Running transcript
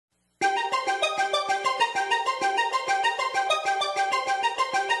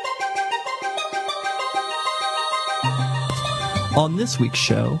On this week's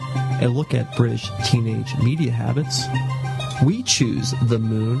show, a look at British teenage media habits, We Choose the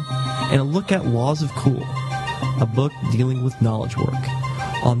Moon, and a look at Laws of Cool, a book dealing with knowledge work.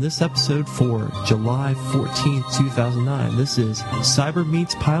 On this episode for July 14, 2009, this is Cyber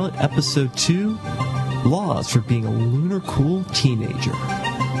Meets Pilot Episode 2, Laws for Being a Lunar Cool Teenager.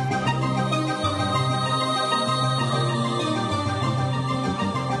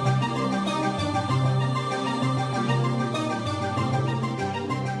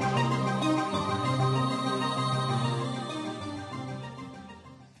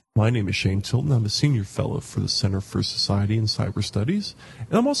 My name is Shane Tilton. I'm a senior fellow for the Center for Society and Cyber Studies,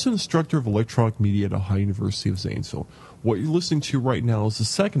 and I'm also an instructor of electronic media at Ohio University of Zanesville. What you're listening to right now is the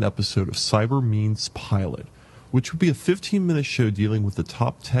second episode of Cyber Meets Pilot, which will be a 15-minute show dealing with the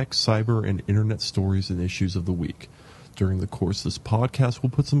top tech, cyber, and internet stories and issues of the week. During the course of this podcast,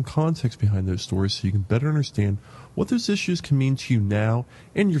 we'll put some context behind those stories so you can better understand what those issues can mean to you now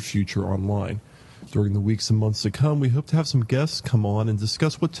and your future online. During the weeks and months to come, we hope to have some guests come on and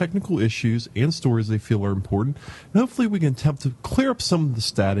discuss what technical issues and stories they feel are important, and hopefully we can attempt to clear up some of the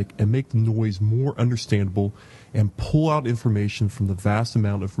static and make the noise more understandable and pull out information from the vast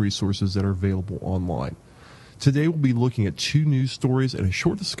amount of resources that are available online. Today we'll be looking at two news stories and a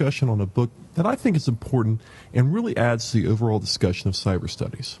short discussion on a book that I think is important and really adds to the overall discussion of cyber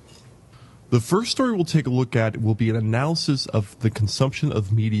studies. The first story we'll take a look at will be an analysis of the consumption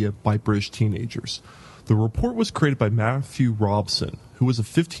of media by British teenagers. The report was created by Matthew Robson, who was a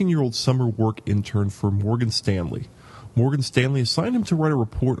 15-year-old summer work intern for Morgan Stanley. Morgan Stanley assigned him to write a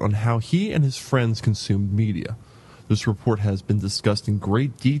report on how he and his friends consumed media. This report has been discussed in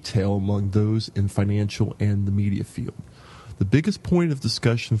great detail among those in financial and the media field. The biggest point of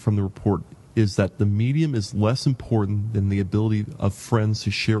discussion from the report is that the medium is less important than the ability of friends to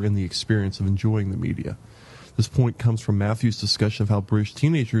share in the experience of enjoying the media. This point comes from Matthew's discussion of how British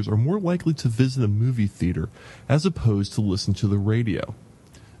teenagers are more likely to visit a movie theater as opposed to listen to the radio.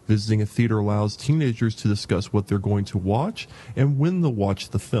 Visiting a theater allows teenagers to discuss what they're going to watch and when they'll watch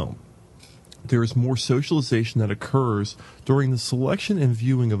the film. There is more socialization that occurs during the selection and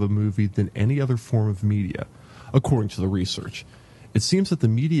viewing of a movie than any other form of media, according to the research. It seems that the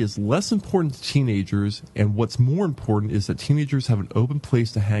media is less important to teenagers, and what's more important is that teenagers have an open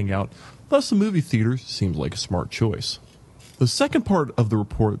place to hang out, thus the movie theater seems like a smart choice. The second part of the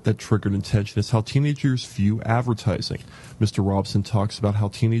report that triggered attention is how teenagers view advertising. Mr. Robson talks about how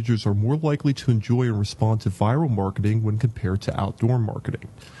teenagers are more likely to enjoy and respond to viral marketing when compared to outdoor marketing.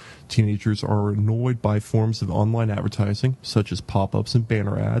 Teenagers are annoyed by forms of online advertising, such as pop-ups and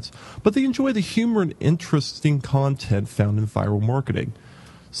banner ads, but they enjoy the humor and interesting content found in viral marketing.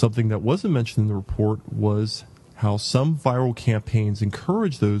 Something that wasn't mentioned in the report was how some viral campaigns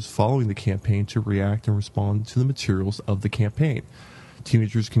encourage those following the campaign to react and respond to the materials of the campaign.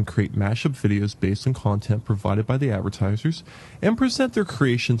 Teenagers can create mashup videos based on content provided by the advertisers and present their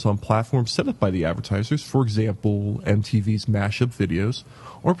creations on platforms set up by the advertisers, for example, MTV's mashup videos,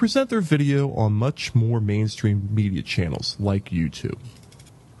 or present their video on much more mainstream media channels like YouTube.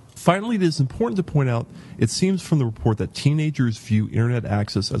 Finally, it is important to point out, it seems from the report that teenagers view internet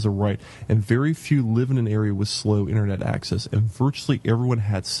access as a right, and very few live in an area with slow internet access, and virtually everyone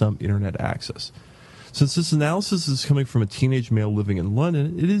had some internet access. Since this analysis is coming from a teenage male living in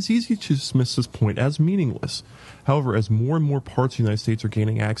London, it is easy to dismiss this point as meaningless. However, as more and more parts of the United States are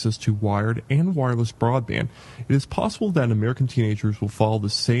gaining access to wired and wireless broadband, it is possible that American teenagers will follow the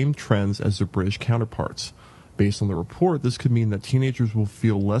same trends as their British counterparts. Based on the report, this could mean that teenagers will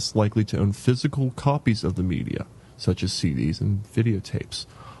feel less likely to own physical copies of the media, such as CDs and videotapes.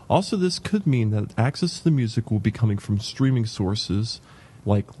 Also, this could mean that access to the music will be coming from streaming sources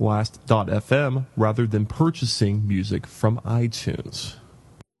like Last.fm rather than purchasing music from iTunes.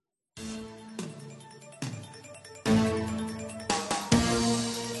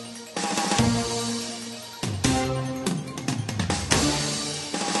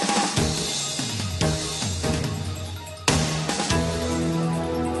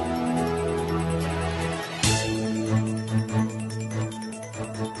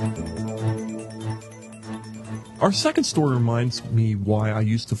 Our second story reminds me why I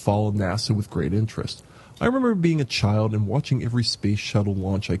used to follow NASA with great interest. I remember being a child and watching every space shuttle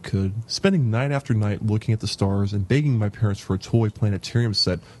launch I could, spending night after night looking at the stars and begging my parents for a toy planetarium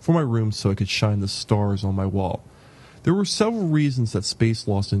set for my room so I could shine the stars on my wall. There were several reasons that space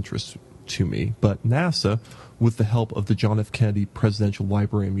lost interest to me, but NASA, with the help of the John F. Kennedy Presidential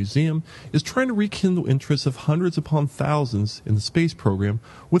Library and Museum, is trying to rekindle interest of hundreds upon thousands in the space program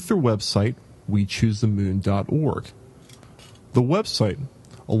with their website, WeChooseTheMoon.org. The website,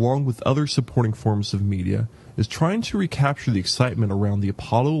 along with other supporting forms of media, is trying to recapture the excitement around the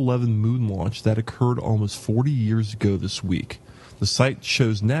Apollo 11 moon launch that occurred almost 40 years ago this week. The site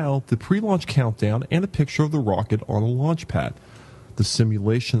shows now the pre-launch countdown and a picture of the rocket on a launch pad. The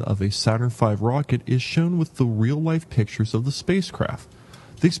simulation of a Saturn V rocket is shown with the real-life pictures of the spacecraft.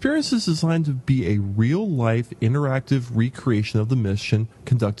 The experience is designed to be a real-life interactive recreation of the mission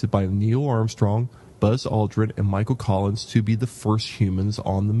conducted by Neil Armstrong, Buzz Aldrin, and Michael Collins to be the first humans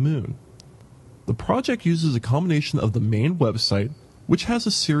on the moon. The project uses a combination of the main website, which has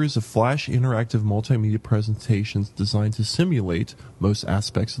a series of flash interactive multimedia presentations designed to simulate most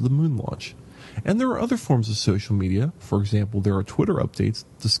aspects of the moon launch. And there are other forms of social media. For example, there are Twitter updates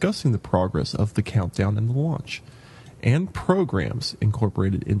discussing the progress of the countdown and the launch, and programs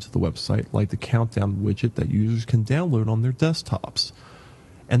incorporated into the website like the countdown widget that users can download on their desktops.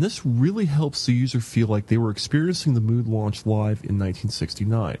 And this really helps the user feel like they were experiencing the moon launch live in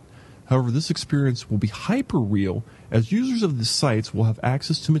 1969. However, this experience will be hyper-real as users of the sites will have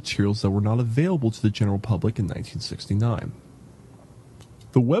access to materials that were not available to the general public in 1969.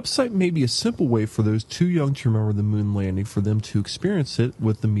 The website may be a simple way for those too young to remember the moon landing for them to experience it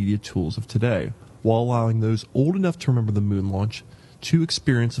with the media tools of today, while allowing those old enough to remember the moon launch to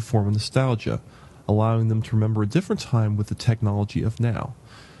experience a form of nostalgia, allowing them to remember a different time with the technology of now.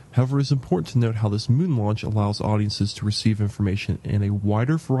 However, it is important to note how this moon launch allows audiences to receive information in a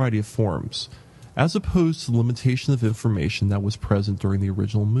wider variety of forms, as opposed to the limitation of information that was present during the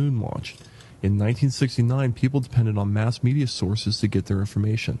original moon launch. In 1969, people depended on mass media sources to get their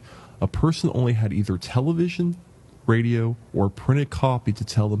information. A person only had either television, radio, or a printed copy to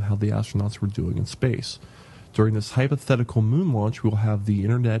tell them how the astronauts were doing in space. During this hypothetical moon launch, we will have the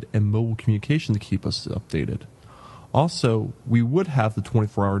internet and mobile communication to keep us updated. Also, we would have the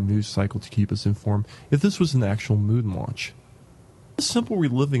 24-hour news cycle to keep us informed if this was an actual moon launch. A simple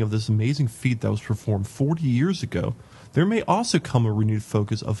reliving of this amazing feat that was performed 40 years ago, there may also come a renewed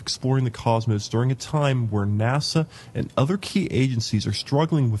focus of exploring the cosmos during a time where NASA and other key agencies are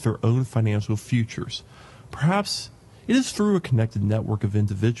struggling with their own financial futures. Perhaps it is through a connected network of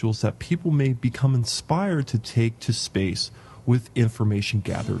individuals that people may become inspired to take to space with information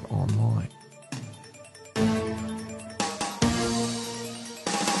gathered online.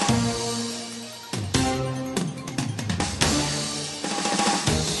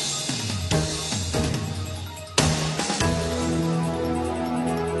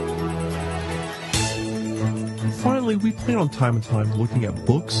 Finally, we plan on time and time looking at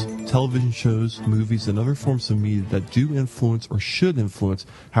books, television shows, movies, and other forms of media that do influence or should influence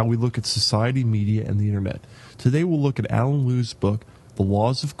how we look at society, media, and the internet. Today we'll look at Alan Liu's book, The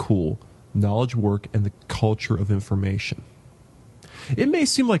Laws of Cool, Knowledge Work, and the Culture of Information. It may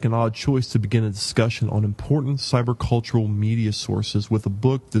seem like an odd choice to begin a discussion on important cybercultural media sources with a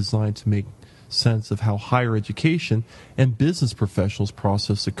book designed to make sense of how higher education and business professionals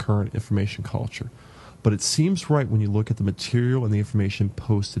process the current information culture. But it seems right when you look at the material and the information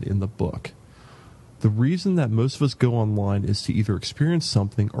posted in the book. The reason that most of us go online is to either experience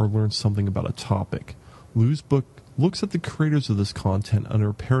something or learn something about a topic. Liu's book looks at the creators of this content under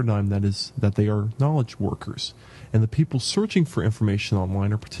a paradigm that they are knowledge workers, and the people searching for information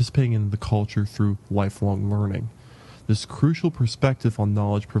online are participating in the culture through lifelong learning. This crucial perspective on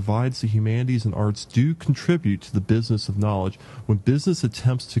knowledge provides the humanities and arts do contribute to the business of knowledge when business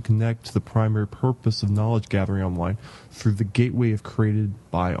attempts to connect to the primary purpose of knowledge gathering online through the gateway created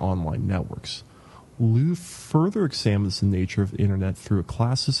by online networks. Liu further examines the nature of the internet through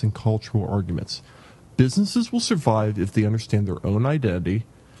classist and cultural arguments. Businesses will survive if they understand their own identity,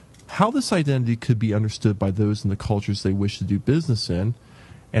 how this identity could be understood by those in the cultures they wish to do business in,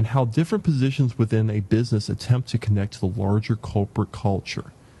 and how different positions within a business attempt to connect to the larger corporate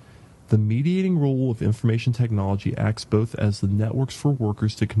culture. The mediating role of information technology acts both as the networks for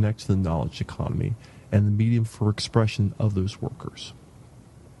workers to connect to the knowledge economy and the medium for expression of those workers.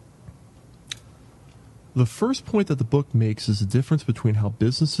 The first point that the book makes is the difference between how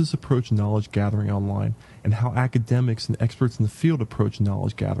businesses approach knowledge gathering online and how academics and experts in the field approach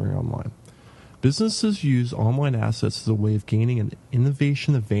knowledge gathering online. Businesses use online assets as a way of gaining an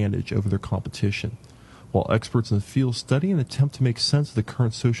innovation advantage over their competition, while experts in the field study and attempt to make sense of the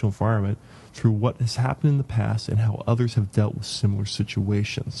current social environment through what has happened in the past and how others have dealt with similar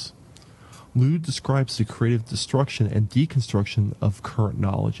situations. Liu describes the creative destruction and deconstruction of current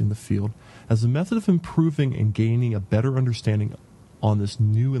knowledge in the field as a method of improving and gaining a better understanding on this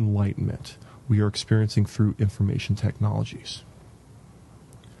new enlightenment we are experiencing through information technologies.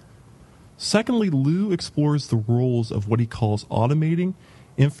 Secondly, Liu explores the roles of what he calls automating,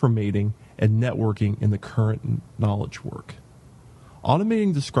 informating, and networking in the current knowledge work.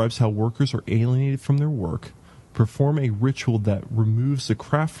 Automating describes how workers are alienated from their work, perform a ritual that removes the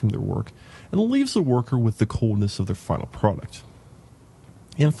craft from their work and leaves the worker with the coldness of their final product.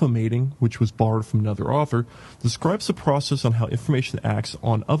 Infomating, which was borrowed from another author, describes the process on how information acts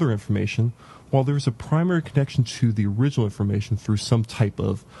on other information, while there is a primary connection to the original information through some type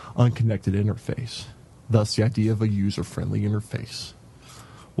of unconnected interface. Thus, the idea of a user-friendly interface.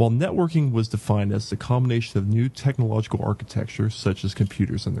 While networking was defined as the combination of new technological architectures, such as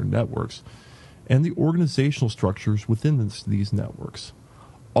computers and their networks, and the organizational structures within these networks.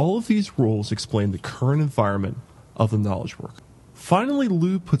 All of these roles explain the current environment of the knowledge work. Finally,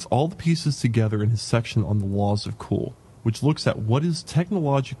 Lou puts all the pieces together in his section on the laws of cool, which looks at what is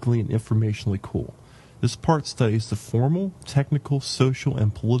technologically and informationally cool. This part studies the formal, technical, social,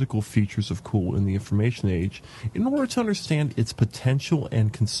 and political features of cool in the information age in order to understand its potential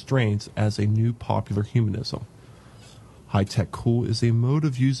and constraints as a new popular humanism. High-tech cool is a mode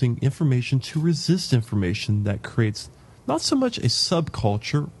of using information to resist information that creates not so much a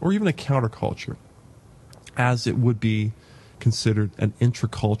subculture or even a counterculture, as it would be considered an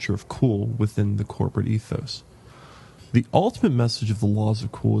intraculture of cool within the corporate ethos. The ultimate message of the laws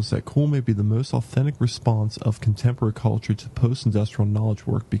of cool is that cool may be the most authentic response of contemporary culture to post-industrial knowledge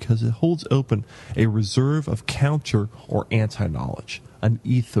work because it holds open a reserve of counter or anti-knowledge, an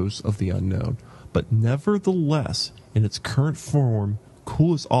ethos of the unknown. But nevertheless, in its current form,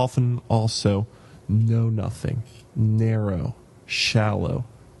 cool is often also know-nothing, narrow, shallow,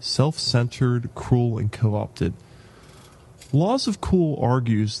 self-centered, cruel, and co-opted. Laws of Cool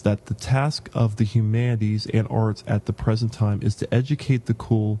argues that the task of the humanities and arts at the present time is to educate the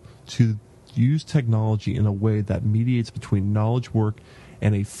cool to use technology in a way that mediates between knowledge work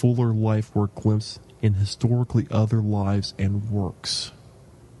and a fuller life work glimpse in historically other lives and works.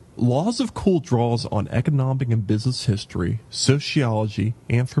 Laws of Cool draws on economic and business history, sociology,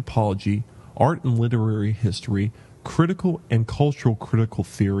 anthropology, art and literary history, critical and cultural critical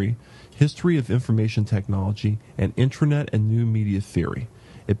theory, history of information technology, and intranet and new media theory.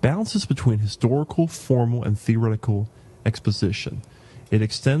 It balances between historical, formal, and theoretical exposition. It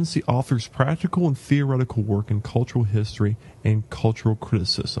extends the author's practical and theoretical work in cultural history and cultural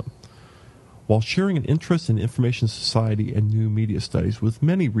criticism. While sharing an interest in information society and new media studies with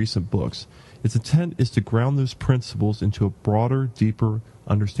many recent books, its intent is to ground those principles into a broader, deeper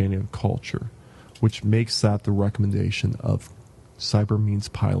understanding of culture, which makes that the recommendation of Cyber Means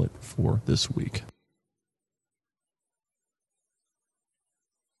Pilot for this week.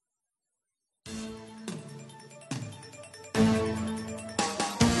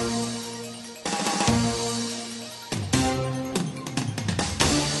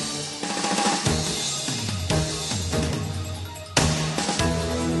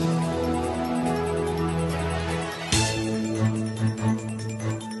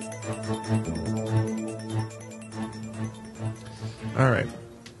 All right,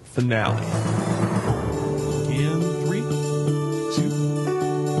 finale. In 3, 2,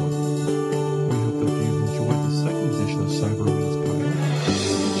 1. We hope that you've enjoyed the second edition of Cyber Means Pilot.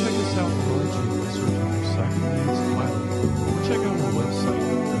 Check us out on iTunes by searching for Cyber Means Pilot. Check out our website,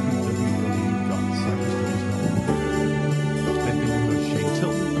 www.cyberstudies.org. I've been your host, Shane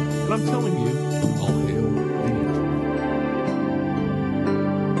Tilton, and I'm telling you,